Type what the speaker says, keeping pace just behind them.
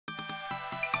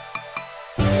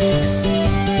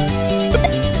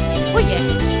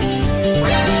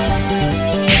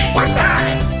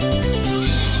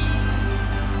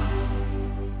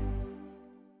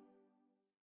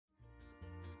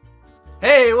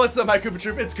what's up, my Koopa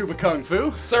Troop? It's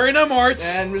KoopaKungFu. SIRENOBMORT.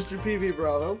 And Mr.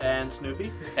 PVBravo. And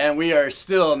Snoopy. And we are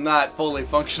still not fully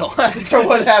functional after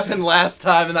what happened last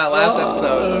time in that last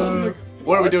episode.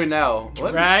 What are we doing now?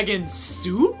 Dragon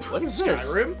soup? What is this?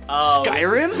 Skyrim?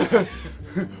 Skyrim?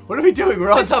 What are we doing?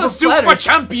 We're on It's top a of soup platters. for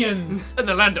champions in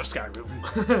the land of Skyrim.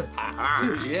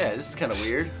 Yeah, this is kind of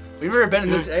weird. We've never been in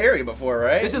this area before,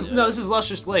 right? This is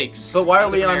Luscious Lakes. But why are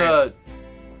we on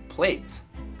plates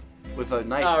with a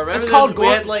knife? It's called we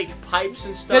had like pipes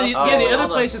and stuff. the other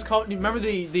place is called. Remember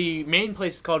the main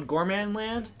place is called Gourmand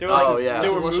Land. There was, yeah.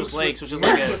 There were Luscious moves Lakes, which is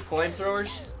moves like a with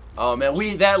flamethrowers. Oh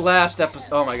man, that last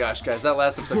episode. Oh my gosh, guys, that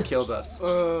last episode killed us.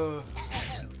 Mr.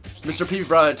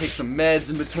 PVBravo had to take some meds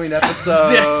in between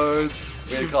episodes.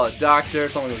 We had to call a doctor.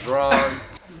 Something was wrong.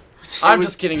 I'm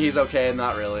just kidding. He's okay,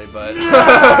 not really, but. All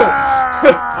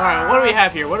right, what do we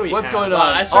have here? What's going on?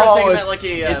 I started thinking it's, that like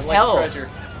a it's like hell. treasure.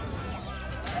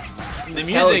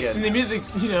 The music,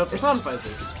 you know, personifies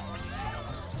this.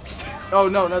 Oh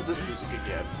no, not this music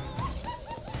again.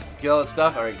 Get all that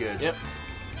stuff. All right, good. Yep.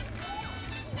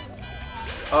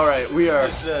 All right, we are.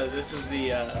 This is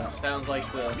the sounds like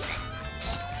the.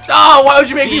 Oh, why would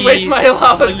you make me waste my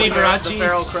lava? The Liberace. The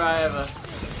feral cry of a.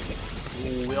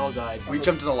 Ooh, we all died. We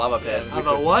jumped in a lava pit. Of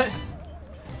a what?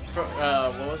 From,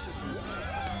 what was it from?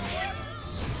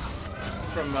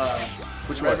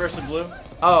 Which Red one? vs. Blue.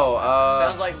 Oh,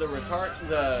 Sounds like the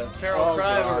feral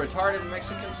cry of a retarded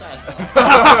Mexican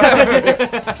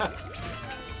Sasquatch.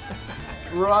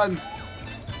 Run!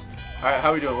 Alright,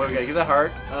 how are we doing? What do we got? Get that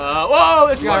heart. Whoa,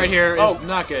 this guy right here is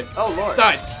not good. Oh lord!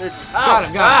 Died.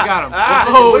 Got him. What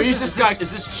Oh, is you this? just is got.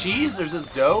 this, is this cheese or is this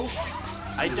dough?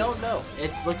 I don't know.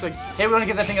 It looks like Hey, we want to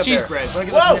get that thing up cheese there. bread. We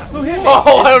wanna get Whoa! that thing Who hit me?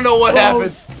 Oh, I don't know what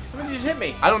happened. Somebody just hit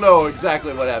me. I don't know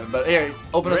exactly what happened, but here,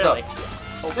 open Really?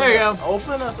 us up. There you go.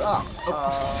 Open us up.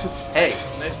 Hey,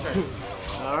 Nice turn.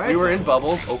 All right. we were in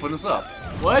bubbles. Open us up.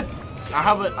 What?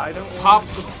 How about I don't pop?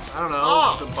 I don't know.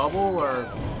 Oh. The bubble or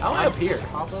I want up here.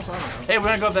 pop us? I don't know. Hey, we're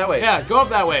gonna go up that way. Yeah, go up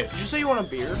that way. Did you say you want a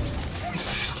beer?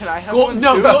 Can I have Go one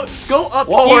no, too? go up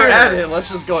While here. we're at it, let's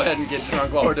just go ahead and get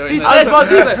drunk while we're doing this.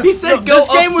 He said go this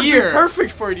up game would here. be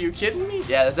perfect for it. Are you kidding me?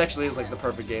 Yeah, this actually is like the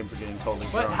perfect game for getting totally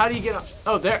What? drunk. How do you get up?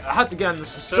 Oh, there. I have to get on this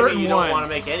So certain you one. don't want to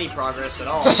make any progress at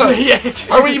all. Yeah.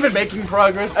 Are we even making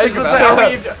progress? I was Think gonna about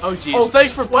say, it. Oh jeez. Oh,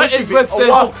 thanks for What pushing is me. with Oh, this?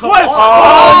 wow. What? Oh,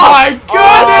 Oh my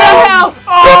goodness!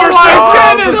 Silver my Surfer!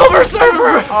 goodness! Silver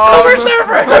Surfer! Silver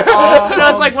Surfer! No,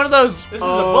 it's like one of those. This is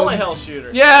a bullet hell shooter.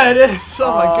 Yeah, it is.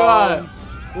 Oh my god.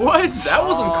 What? That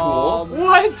wasn't cool.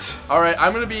 What? Alright,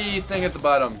 I'm gonna be staying at the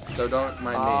bottom, so don't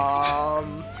mind me.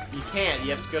 You can't. You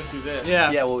have to go through this.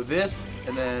 Yeah. Yeah, well, this,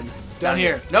 and then... Down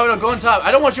here. No, go on top.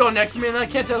 I don't want you all next to me, and then I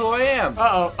can't tell who I am.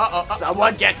 Uh-oh.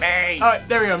 Someone get me. Alright,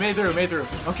 there we go. Made through.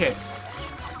 Okay.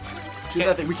 Shoot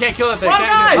that thing. We can't kill that thing. Come on,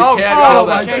 guys! We can't Oh kill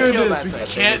my that thing. goodness, we That thing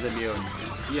can't. is immune.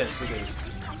 Yes, it is.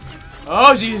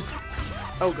 Oh jeez.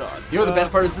 Oh god. You know the best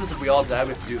part is this? If we all die, we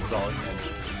have to do this all again.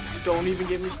 Don't even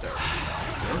get me started.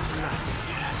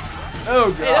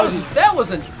 Oh god. Hey, that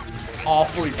wasn't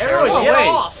awfully terrible. Everyone, get wait.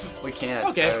 off. We can't.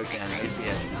 Okay. I guess we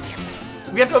can.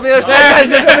 We have to open the other side, guys.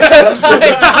 We have to open the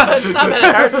other side. Stop it. It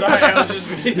hurts. Sorry, I was just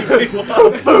beating people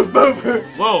up.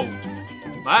 Whoa.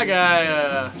 My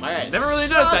guy, My guy is never really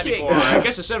noticed that sucking. before. I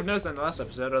guess I should have noticed that in the last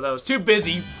episode, although I was too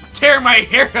busy tearing my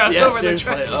hair out Yeah, over the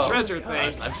seriously. treasure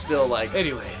Gosh, thing. I'm still like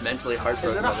Anyways. mentally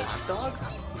heartbroken. Is it a with it. hot dog?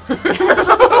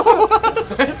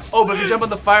 Oh, but if you jump on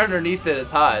the fire underneath it, it's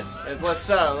hot. Let's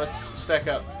stack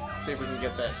up. See if we can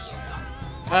get that.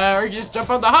 Or you just jump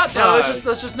on the hot No, dog.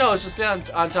 let's just stay on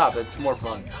top. It's more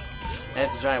fun. And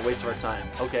it's a giant waste of our time.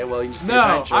 Okay, well, you can just be a No,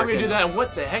 giant jerk I'm gonna do and- that. And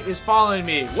what the heck is following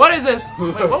me? What is this?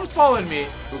 Wait, what was following me?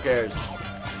 Who cares?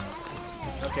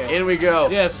 Okay. In we go.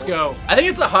 Yes, let's go. I think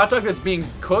it's a hot dog that's being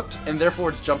cooked, and therefore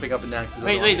it's jumping up and down. 'Cause it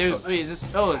doesn't want to cook. Is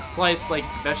this? Oh, it's sliced like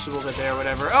vegetables right there, or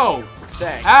whatever. Oh,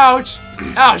 Thanks. ouch,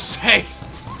 ouch, thanks.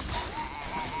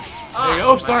 There you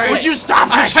go. Oops, sorry. Would you stop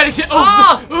I'm it? trying to get. Oh,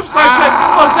 Ah! oops, sorry.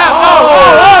 What was that?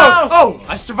 Oh,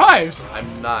 I survived. I'm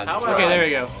not. How Okay, there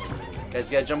we go. Guys,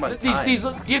 you gotta jump on time. These,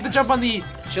 you have to jump on the.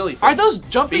 chili. Are those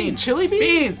jumping Beans. chili beans?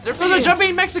 Beans. They're Those beans. are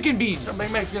jumping Mexican beans.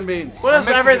 Jumping Mexican beans. What is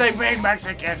Mexican. everything being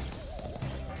Mexican?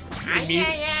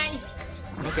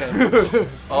 Okay.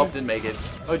 Oh, didn't make it.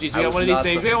 Oh jeez, I we got was one of these not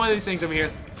things. so- We got one of these things over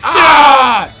here.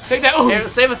 Ah! Take that. Here,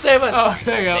 Oops. save us, save us. Oh,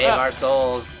 there you go. Save our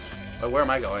souls. But where am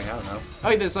I going? I don't know.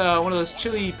 Oh, there's one of those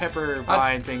chili pepper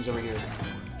vine things over here.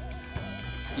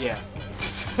 Yeah.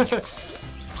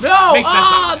 No! Makes sense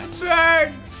Ah, like the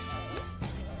bird!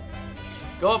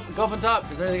 Go up on top.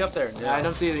 Is there anything up there? Yeah, I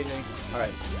don't see anything. All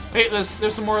right. Hey, there's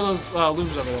some more of those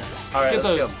looms over there. All right, Get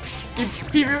let's those. go. Get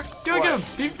him.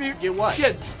 Get what?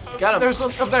 Get. Got him. There's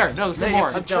some up there. No, there's some more.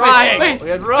 I'm trying.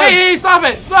 Wait, Run. hey, stop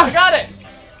it! Stop! I got it.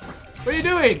 What are you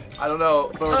doing? I don't know,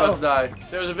 but we're about to die.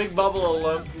 There was a big bubble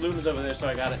of looms over there, so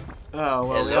I got it. Oh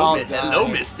well, we all died. Hello,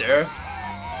 mister.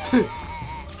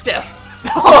 Death.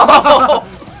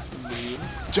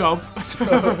 Jump.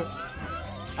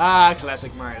 Ah,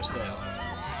 classic Mario style.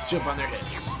 Jump on their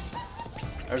heads.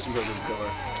 There's some good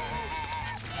killer.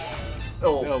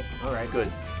 Oh, Oh, all right.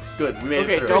 good. Good, we made it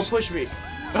Okay, through. don't push me.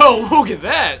 Oh, look at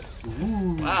that.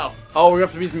 Wow. Oh, we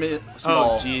have to be small.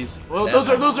 Oh, jeez. Well,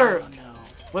 Yeah. those are.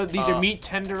 What? These are meat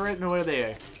tender. No, what are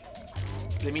they?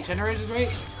 They meat tenderizers, right?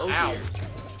 Oh, Ow.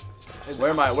 Where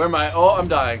am I? Where am I? Oh, I'm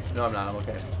dying. No, I'm not. I'm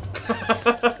okay.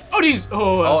 Oh, these.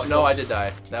 Oh, that Oh, was no, I close. did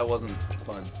die. That wasn't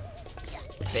fun.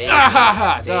 Save Ah, ha,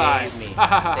 ha, me. die. Save me. Ha,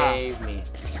 ha, ha. Save me.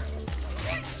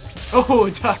 Oh,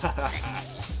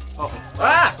 oh.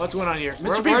 Ah! What's going on here?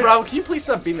 Mr. PVBravo, can you please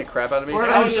stop beating the crap out of me? Where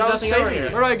I was I just saving you.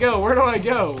 Where do I go? Where do I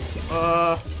go?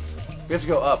 We have to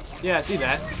go up. Yeah, I see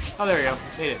that. Oh, there we go.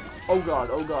 Made it. Oh god,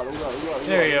 oh god, oh god, oh god.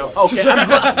 There you go. Okay,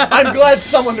 I'm glad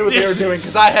someone knew what they were Yes. doing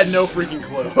because I had no freaking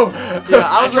clue. Yeah,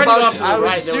 I was tried to go about off to the I was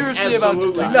right, there was seriously about to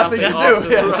absolutely die. nothing to off do,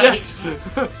 the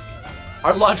yeah. right.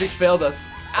 Our logic failed us.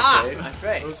 Ah, Okay. my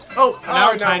face. Oh,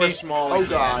 now we're tiny. We're small. Oh, again.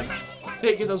 God.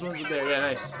 Hey, get those ones up there. Yeah,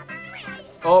 nice.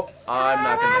 Oh, I'm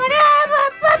not gonna make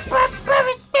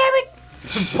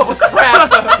Oh,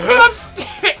 crap.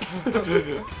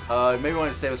 it. Maybe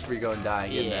want to save us before you go and die.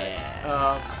 Get that.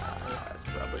 That's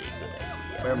probably a good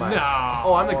idea. Where am I? No.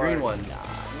 Oh, I'm the green one.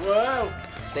 Whoa.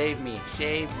 Save me.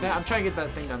 Shave me. Yeah, I'm trying to get that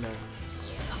thing down there.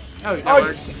 Oh, that Oh, you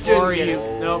works. didn't Or get you.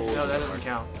 it. Nope, no, that doesn't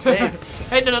count. Save.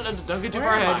 Hey, no, don't get too Where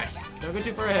far am ahead. Don't get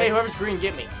too far ahead. Hey, whoever's green,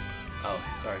 get me. Oh,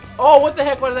 sorry. Oh, what the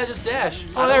heck? Why did I just dash?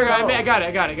 Oh, there we go. I don't know. I got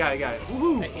it.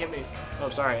 Woohoo. Hey, hit me. Oh,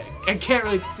 sorry. I can't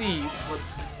really see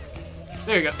what's...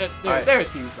 There you go. Alright. There's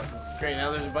PVBravo. Great,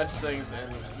 now there's a bunch of things,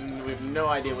 and we have no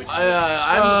idea which. I'm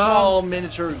the small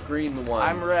miniature green one.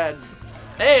 I'm red.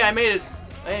 Hey, I made it.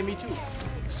 Hey, me too.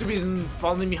 Snoopy's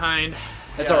falling behind.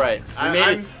 That's Yeah. all right. We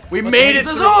made it. We What made the it. heck is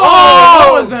Through. this? Oh!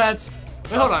 What was that?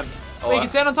 Wait, hold on. Oh, Wait, you can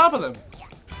stand on top of them.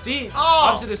 See? Oh!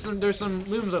 Obviously, there's some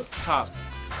looms up top.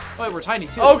 Oh, wait, we're tiny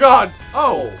too. Oh god.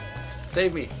 Oh.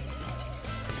 Save me.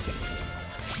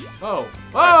 Oh. Alright,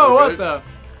 Oh, we're what good. the?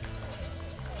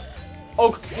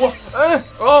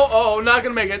 Oh, oh, not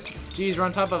gonna make it. Geez, we're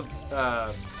on top of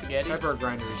Spaghetti. pepper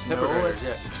grinders. Pepper No, grinders,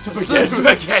 it's yeah.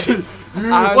 Spaghetti.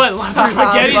 I'm What? Lots of talking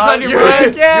spaghettis about on your your mind?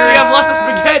 You spaghetti. have lots of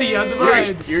spaghetti on the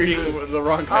mind. You're eating the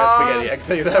wrong kind of spaghetti. I can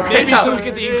tell you that right Maybe now. should look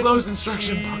at the enclosed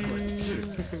instruction booklet.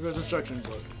 Enclosed instruction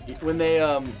book. When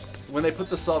they put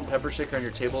the salt and pepper shaker on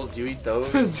your table, do you eat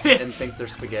those and think they're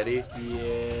spaghetti?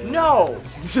 Yeah. No.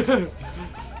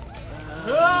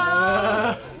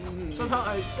 Somehow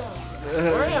I.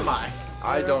 Where am I?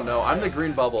 I don't know. I'm the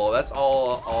green bubble. That's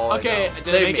all. Okay, I know. did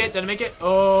Save I make me. it? Did I make it?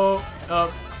 Oh.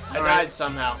 Oh. I died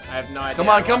somehow. I have no idea. Come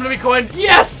on, come to me, coin.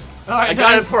 Yes! Alright, I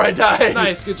got it nice. before I died.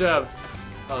 Nice, good job.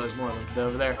 Oh, there's more of them. They're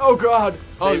over there. Oh god.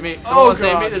 Save me. Oh, Someone want to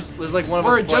save God. me? There's like one of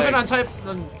We're us jumping playing.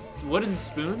 on wooden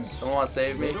spoons. Someone want to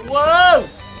save me? Whoa!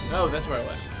 Oh, that's where I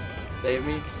was. Save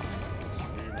me.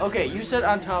 Okay, you said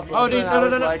on top of. Oh, dude, and no, I no,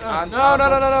 was no, no, like no, on no, top no,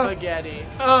 no, of no, no. spaghetti.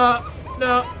 No.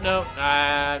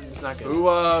 It's not good. Who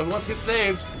wants to get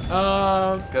saved?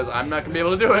 Um. Because I'm not gonna be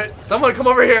able to do it. Someone come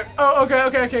over here. Oh, okay.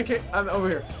 I'm over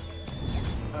here.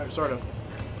 Alright, sort of.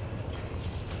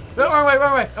 No, wrong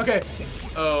way. Okay.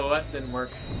 Oh, that didn't work.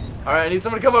 All right, I need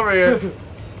someone to come over here.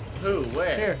 Who?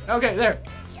 Where? Here. Okay, there.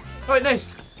 Oh, wait,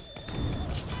 nice.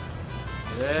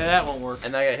 That won't work.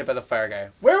 And then I got hit by the fire guy.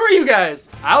 Where were you guys?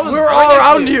 I was. We're right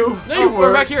all next to around you. No, you We're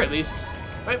weren't. back here at least.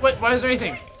 Wait, why is there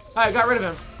anything? I got rid of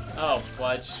him. Oh,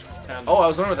 fudge. Found Oh, I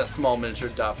was wondering with that small miniature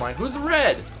dot flying. Who's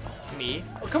red? me.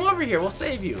 Oh, come over here. We'll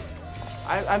save you.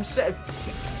 I'm sad.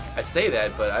 I say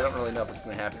that, but I don't really know if it's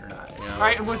gonna happen or not. You know? All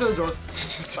right, I'm going through the door.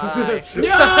 Bye.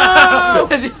 No!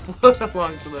 As he floats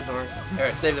along to the door. All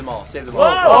right, save them all. Save them Whoa!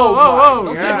 all. Whoa!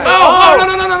 Don't yeah. save me.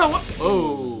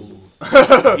 Oh,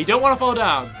 no! You don't want to fall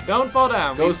down. Don't fall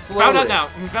down. Go We slowly. Found that now.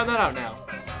 We found that out now.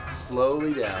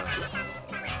 Slowly down.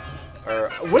 Or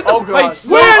where the Oh, God. wait,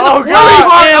 Where where the the fuck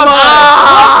fuck am am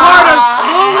Part of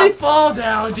I? slowly fall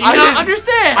down. Do you I not didn't-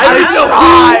 understand? I didn't know who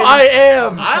I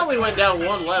am. I only went down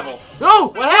one level. No!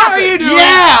 What What are happened? you doing?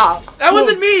 Yeah. That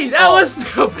wasn't me. That Oh. was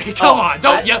Snoopy. Come Oh, on.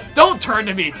 Don't turn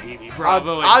to me,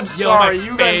 PVBravo. I'm and yell in my sorry,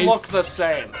 you guys face. look the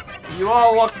same. You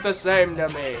all look the same to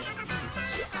me.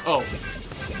 Oh.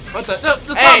 What the?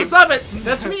 No, Hey. stop it.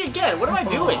 That's me again. What am I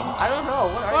doing? I don't know.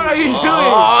 What are you doing?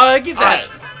 Oh, get that.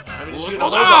 I'm just shooting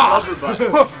Hold a on. buzzer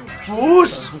button.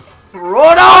 Foos.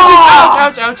 Run Ouch, off.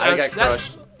 ouch, ouch, I ouch. got That-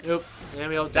 crushed. Nope.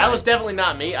 That was definitely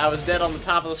not me. I was dead on the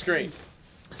top of the screen.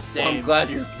 Well, I'm glad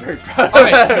you're very proud.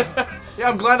 Alright. Yeah,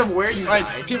 I'm glad of where you Alright,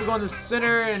 died. people go in the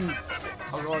center and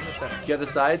I'll go on this side. You have the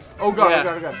sides? Oh god, Yeah.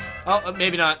 oh god, oh god. Oh,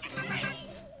 maybe not.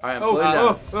 Alright, I'm Oh, floating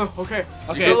down. okay.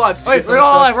 Okay. Still alive. Wait, we're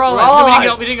all alive. We're all alive.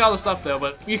 No, we didn't get all the stuff though,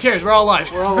 but who cares? We're all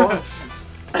alive. We're all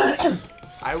alive.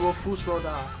 I will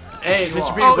Fusroda. Hey, Mr.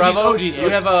 Oh, Peter Bravo, oh, geez, you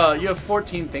have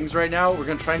 14 things right now. We're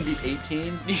gonna try and beat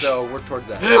 18, so work towards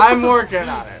that. I'm working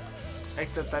on it.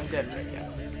 Except I'm dead right now.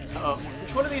 Uh-oh.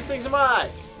 Which one of these things am I?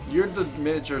 You're the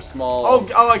miniature small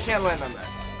Oh, I can't land on that.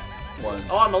 one.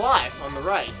 Oh, I'm alive on the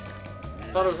right.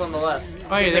 Thought it was on the left.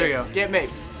 Oh yeah, there we go. Get me.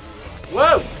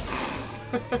 Whoa!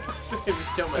 I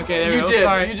just killed myself. Okay, there we You go. did.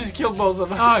 Sorry. You just killed both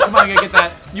of us. Oh, come on, I gotta get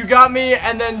that. You got me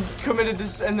and then committed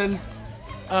this and then.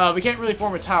 We can't really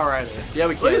form a tower either. Yeah,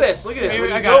 we can. Look at this, look at this. Wait,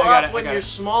 When I you got it, go I got up it, when I got you're it.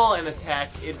 small and attack,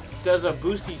 it does a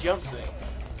boosty jump thing.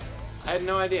 I had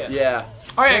no idea. Yeah,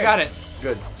 Alright, I got it.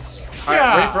 good. Alright,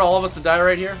 Yeah. ready for all of us to die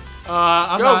right here?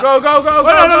 I'm Go, not. go, go, go, Oh,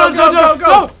 go, no, go, go, go,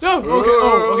 go! No! Okay,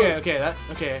 oh, okay, that,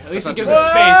 okay. At least it not gives too us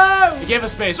bad. space. It gave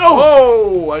us space.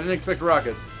 Oh, I didn't expect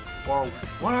rockets. Whoa.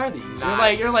 What are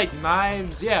these? You're like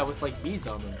knives, yeah, with like beads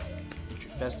on them.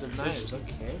 Festive knives,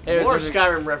 okay. Hey, More is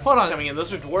Skyrim references Hold on. coming in.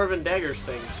 Those are dwarven daggers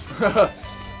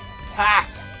things.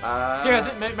 Ha! Here, I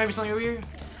think maybe something over here.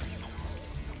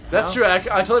 That's No? true. I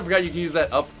totally forgot you can use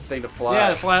that up thing to fly.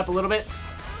 Yeah, fly up a little bit.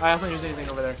 I don't think there's anything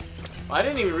over there. I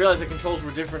didn't even realize the controls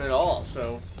were different at all,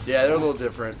 so... Yeah, they're a little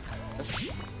different.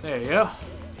 There you go.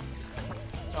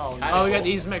 Oh, Oh, we got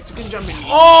these Mexican jumping.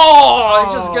 Oh,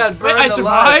 I just got burned Wait, I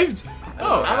alive. survived?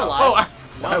 Oh, I'm oh, alive.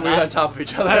 Why are we on top of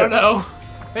each other? I don't know.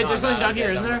 Wait, No, there's something no, down here,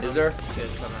 okay, isn't there? Is there? Good,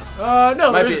 somehow.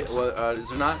 No, Might there be. isn't. Well, is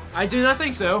there not? I do not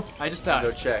think so. I just Go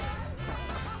died. check.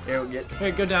 Here, we get.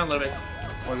 Here, go down a little bit.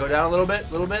 Want to go down a little bit?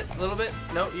 Little bit? Little bit?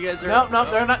 No, you guys are. No, no,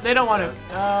 they're not. They don't want to.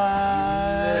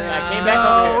 I came back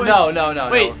over here. No, it's- no, no,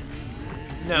 Wait.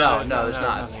 no. No, there's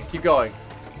not. nothing. Keep going.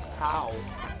 How?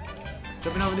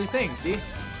 Jumping over these things. See?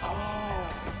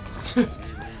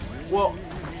 Well,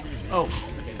 Oh.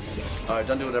 Alright,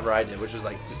 don't do whatever I did, which was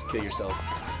like just kill yourself.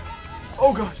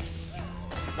 oh god.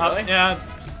 Really? Yeah.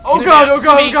 Oh Send god, me out. oh Send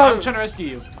god, me. oh god. I'm trying to rescue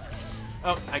you.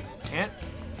 Oh, I can't.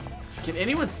 Can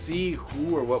anyone see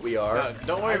who or what we are?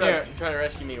 Don't worry Right about there. trying to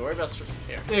rescue me. Worry about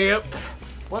here. There you go.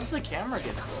 Once the camera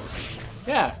gets close.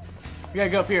 Yeah. We gotta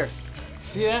go up here.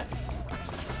 See that?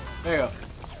 There you go.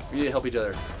 We need to help each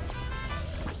other.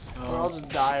 Or I'll just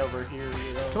die over here,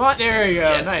 you know. Come on, there you go.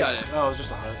 Yes, got nice. it. Oh, it was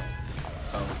just a hug.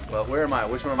 Oh, well, where am I?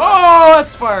 Which one am I? Oh,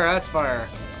 that's fire. That's fire.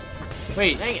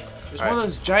 Wait, Dang it. there's All one right. of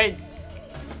those giant.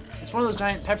 It's one of those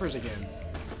giant peppers again.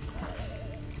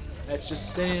 That's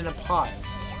just sitting in a pot.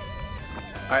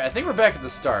 Alright, I think we're back at the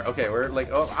start. Okay, we're like,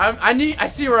 oh, I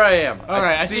see where I am.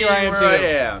 Alright, I see where I am too. I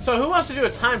am. So who wants to do a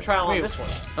time trial Wait. on this one?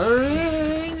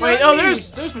 Wait, oh,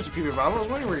 there's Mr. PVBravo. I was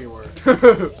wondering where you were.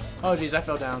 Oh, jeez, I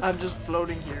fell down. I'm just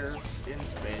floating here in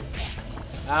space.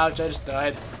 Ouch, I just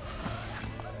died.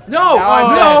 No! Now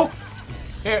I'm No!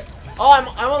 Here. Oh, I'm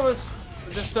on this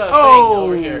thing Oh,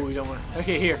 over here. we don't want.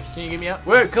 Okay, here. Can you get me up?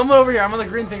 Wait, come over here. I'm on the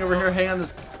green thing over here. Hang on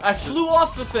this. I flew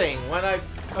off the thing when I...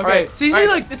 Okay. Alright, See, alright,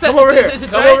 look. It's come a, over it's, here. It's a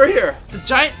Come giant, over here. It's a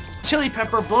giant chili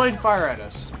pepper blowing fire at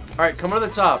us. Alright, come over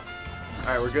the top.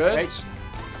 Alright, we're good? Right?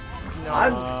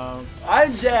 No,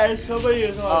 I'm dead. Somebody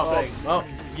is on the thing. Oh.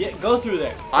 Yeah, go through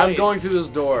there. I'm please. going through this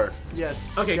door. yes.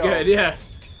 Okay, go. good. Yeah.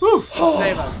 Whew.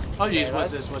 Save us. Oh, jeez. Save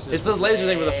What's us. this? What's this? It's this laser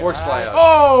thing where the forks fly out.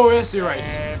 Oh, yes, you're right.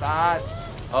 Save us.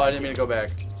 Oh, I didn't mean to go back.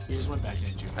 You just went back,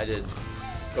 didn't you? I did.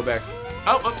 Go back.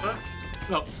 Oh.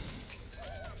 No.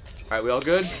 Alright, we all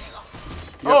good?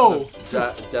 You Oh.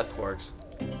 got the death forks.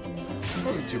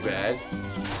 Wasn't too bad.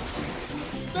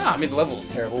 Ah. I mean, the level was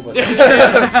terrible, but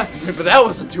but that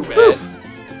wasn't too bad.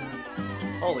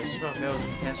 Holy smoke, that was a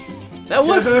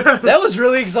catastrophe. That was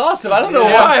really exhaustive. I don't know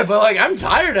Yeah. why, but like I'm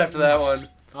tired after that one.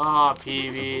 Ah,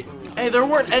 PV. Hey, there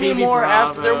weren't any PV more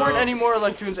after. There Bravo. weren't any more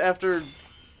Electoons after.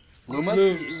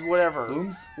 Looms? Whatever.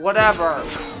 Looms? Whatever.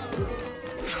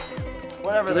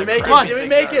 Whatever. Did we the make crap it? Did we things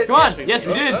make are. it? Come on. Yes,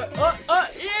 we did.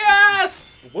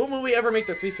 Yes! When will we ever make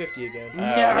the 350 again? We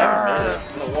haven't made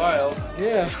it in a while.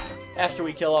 Yeah. After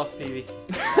we kill off PV.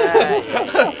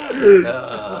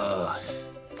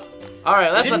 All right,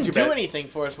 It that's not didn't too do bad. anything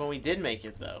for us when we did make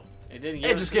it, though. It didn't.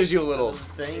 It just gives you a little.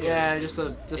 thing. Yeah, just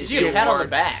a. Gives you a pat on the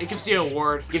back. It gives you a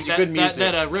award. Gives you good music.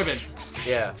 That ribbon,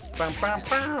 Yeah.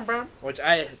 which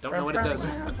I don't know what it does.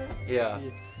 Yeah.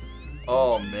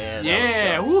 Oh man. that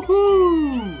Yeah, was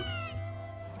woohoo!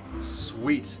 tough.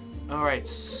 Sweet. All right,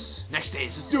 next stage.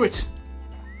 Let's do it.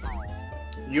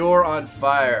 You're on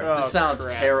fire. Oh, This sounds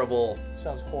crap. terrible.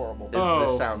 Sounds horrible.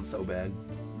 This sounds so bad.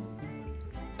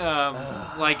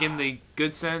 like in the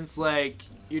good sense, like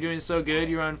you're doing so good,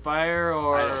 you're on fire,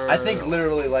 or I think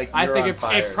literally like you're I think on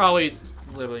fire. it probably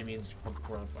literally means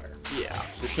we're on fire. Yeah,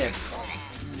 this can't be fun.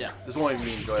 Yeah. This won't even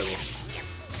be enjoyable.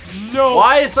 No.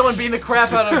 Why is someone beating the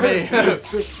crap out of me?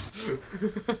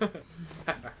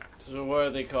 It's a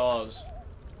worthy cause.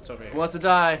 It's okay. Who wants to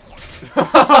die?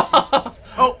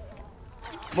 Oh.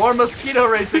 More mosquito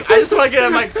racing. I just want to get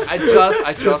on my. I just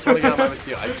want to get on my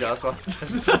mosquito. I just want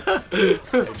to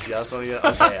get.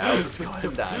 Okay, I'll just go ahead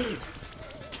and die.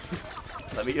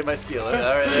 Let me get my skill. All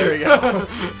right, there we go.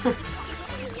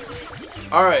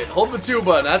 All right, hold the 2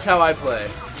 button. That's how I play.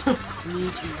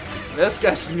 This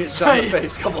guy just gets shot in the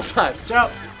face a couple times.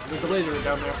 Stop. There's a laser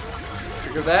down there.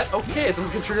 Trigger that. Okay,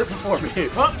 someone's gonna trigger it before me.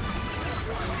 Huh?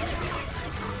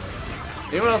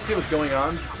 Anyone else see what's going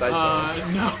on?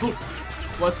 No.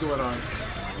 What's going on?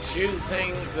 Shoot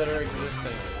things that are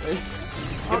existing.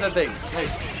 Get that thing.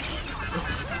 Nice.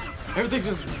 Everything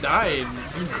just died,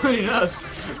 including us.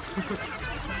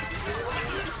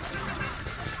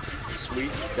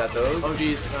 Sweet, got those. Oh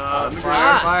jeez.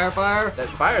 fire. Fire. That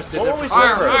fire stood What there were we for supposed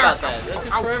to do forever. about that? That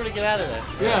took forever to get out of there.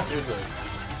 Yeah. Seriously.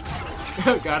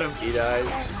 Got him. He died.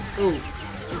 Ooh.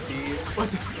 Keys. What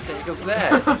the? What the goes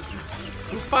that?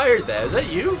 Who fired that? Is that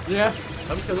you? Yeah.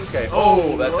 How do we kill this guy?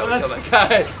 Oh, that's how we kill that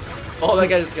guy. Oh, that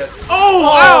guy just got. Oh!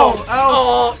 Ow!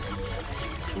 Ow!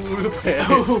 Oh! Ooh, the pain.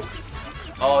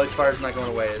 Oh, his fire's not going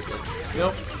away, is it?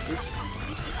 Nope.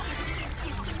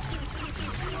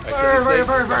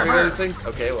 Fire, these things?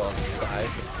 Okay, well, bye.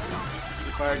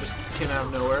 The fire just came out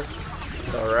of nowhere.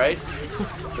 It's alright.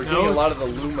 We're getting a lot of the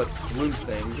loom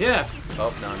things. Yeah.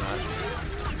 Oh, no,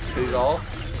 not. These all?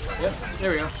 Yep.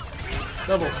 There we go.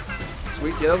 Double.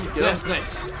 Sweet, get him, Yes,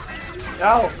 nice.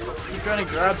 Ow! You're trying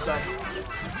to grab some.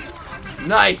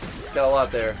 Nice! Got a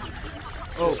lot there.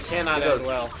 Oh. This cannot Get end those.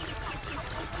 well.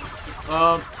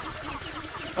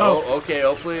 Oh, okay,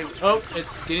 hopefully. Oh,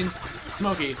 it's getting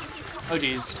smoky. Oh,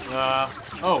 jeez.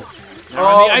 Oh. Now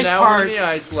Oh, we're in the ice now part. we're in the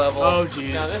ice level. Oh,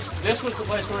 jeez. Now this was the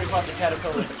place where we fought the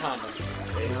caterpillar with the condoms.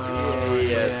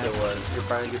 Yes, yeah. it was. You're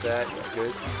trying to get that.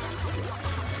 Good.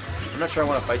 I'm not sure I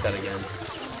want to fight that again.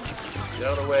 Get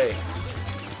out of the way.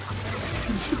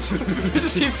 You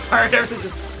just keep firing, everything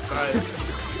just dies.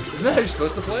 Isn't that how you're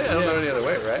supposed to play? I don't know any other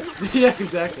way, right? Yeah,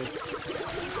 exactly.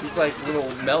 It's like little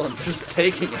melons just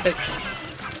taking it.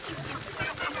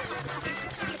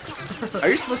 Are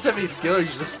you supposed to have any skill or are you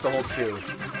just the whole 2?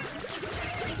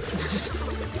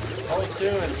 Hold 2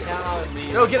 and count on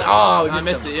the. No, get. Oh, I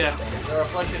missed it, yeah. The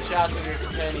reflected shots of your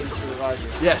companions to revive you.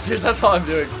 Yeah, seriously, that's all I'm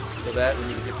doing. So that, we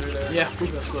need to get through there. Yeah, ooh,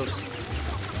 that's close.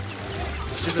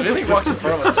 It's just if anybody walks in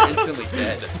front of us, they're instantly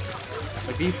dead.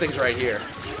 Like these things right here.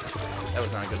 That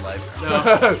was not a good life.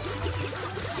 No.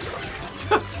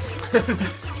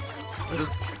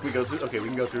 Can we go through? Okay, we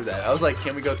can go through that. I was like,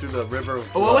 can we go through the river of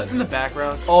Oh, blood? what's in the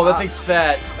background? Oh, that thing's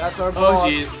fat. That's our Oh, boss.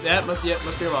 jeez. That must, yeah,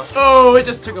 must be a boss. Oh, it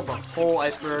just took up a whole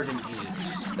iceberg and ate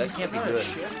it. That can't be good.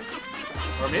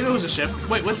 Or maybe it was a ship.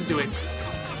 Wait, what's it doing?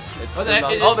 It's Oh, they're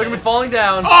that- it not- is- they're gonna be falling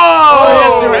down. Oh,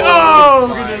 yes, they're right. Oh,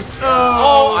 my goodness.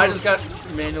 Oh, I just got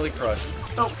manually crushed.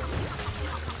 Oh.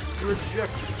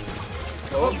 Reject.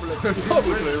 Oh,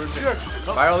 Publicly reject.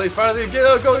 fire all these, go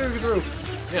through.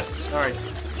 Yes, alright.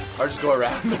 Or just go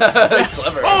around.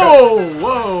 Clever. Oh,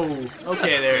 whoa.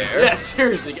 Okay, there. fair. Yeah,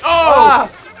 seriously. Oh,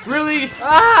 really?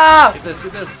 Ah! Get this,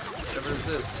 whatever this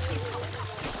is.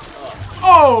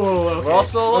 Oh, okay. We're all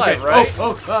still alive, Okay.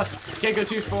 right? Can't go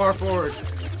too far forward.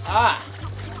 Ah!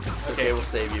 Okay, we'll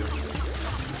save you.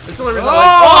 It's the only reason Oh! I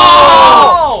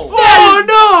like.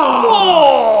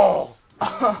 Oh,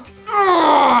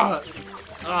 no!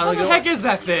 What the look heck is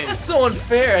that thing? That's so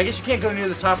unfair. I guess you can't go near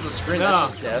the top of the screen. No.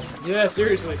 That's just death. Yeah,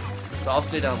 seriously. So I'll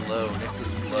stay down low next to the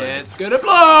blood. It's gonna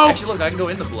blow! Actually, look, I can go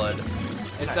in the blood.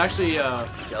 It's actually,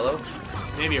 Yellow?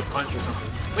 maybe a punch or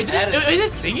something. Wait, Add it. is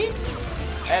it singing?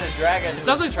 I had a dragon. It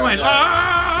sounds like it's trying going,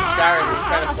 Skyrim was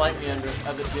trying to flank me under.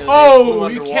 Oh,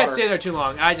 you can't stay there too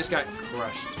long. I just got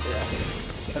crushed.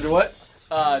 Yeah. Under what?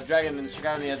 Dragon in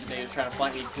Skyrim the other day was trying to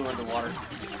flank me, flew underwater.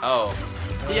 Oh.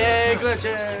 Yay,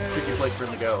 glitches! Tricky place for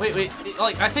him to go. Wait,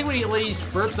 like, I think when he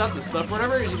burps out the stuff or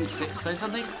whatever, he can say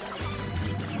something?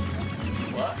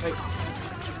 What? Like,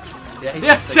 Yeah, he's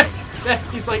yeah, just singing. yeah,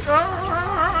 he's like,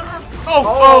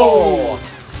 Oh!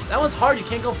 That one's hard. You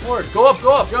can't go forward. Go up,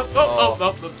 go up. Nope,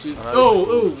 nope. You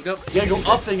gotta go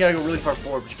up, then you gotta go really far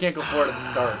forward, but you can't go forward at the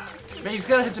start. Man, you just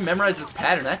gotta have to memorize this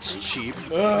pattern. That's cheap.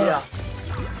 Yeah.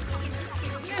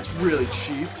 That's really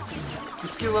cheap. The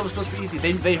skill level's supposed to be easy.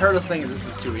 They heard us saying this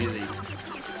is too easy.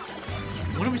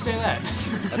 When did we say that?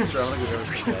 That's true. I don't think we've ever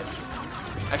said that.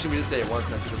 Actually, we did say it once,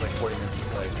 and that took us like 40 minutes to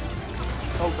play.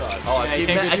 Oh god. Oh, Yeah, I you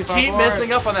keep, can't go too far I keep forward.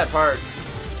 messing up on that part.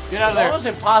 Get out of It's there. almost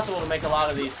impossible to make a lot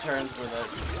of these turns with a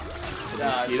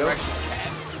Mosquito? directional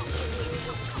pad.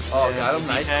 Oh, got him.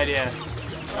 Nice. Head, yeah.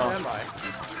 Where am I?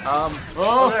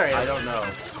 Oh, there he is. I don't know.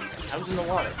 I was in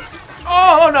the water.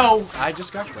 oh no! I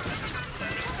just got crushed.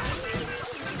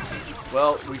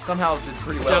 Well, we somehow did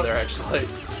pretty well out. there, actually.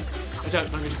 Watch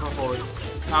out, don't get too far forward.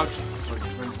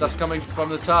 Ouch. Stuff's coming from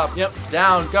the top. Yep.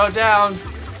 Down, go down.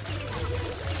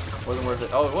 Wasn't worth it.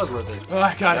 Oh, it was worth it. Oh,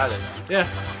 I got Got it. it. Yeah.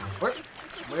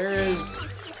 Where is...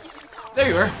 There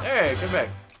you are. Hey, come back.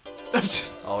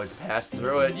 Oh, we passed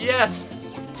through it. Yes!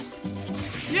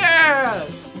 Yeah!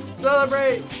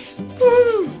 Celebrate!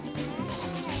 Woo!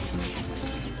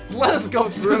 Let us go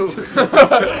through.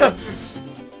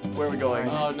 Where are we going?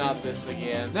 Oh, not this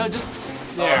again. No, just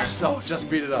there. Just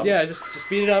beat it up. Yeah, just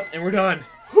beat it up and we're done.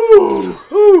 Whoo!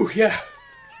 Whoo! Yeah.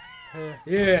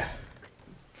 Yeah.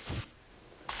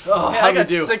 Oh, Hey, how I we got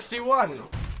do? 61.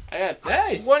 I got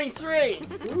Nice. 23.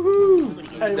 Woohoo!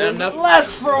 Is that enough?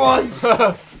 Less for once.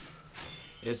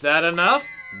 Is that enough?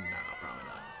 No,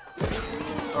 probably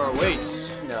not. Or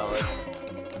wait. No, it's.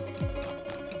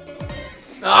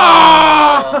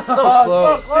 Ah! Oh, so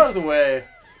close. so close. 6 away.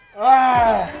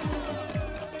 Ah!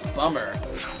 Bummer.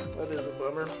 That is a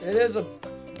bummer. It is a. I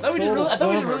thought we did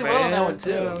really well on that one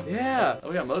too. Yeah. Oh,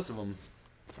 we got most of them.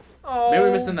 Oh. Maybe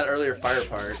we missed in that earlier fire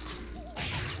part.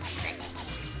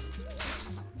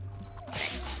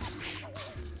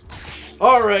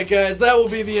 Alright guys, that will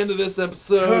be the end of this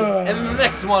episode. And in the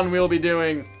next one we'll be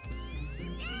doing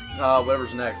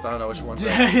whatever's next. I don't know which one's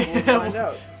next. We'll find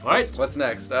out. What? What's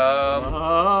next?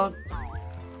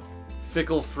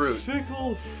 Fickle fruit.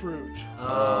 Fickle fruit.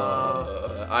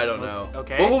 I don't know.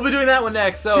 Okay. But we'll be doing that one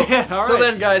next. So Yeah, all till right.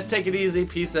 then guys, take it easy.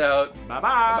 Peace out. Bye-bye.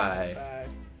 Bye. Bye.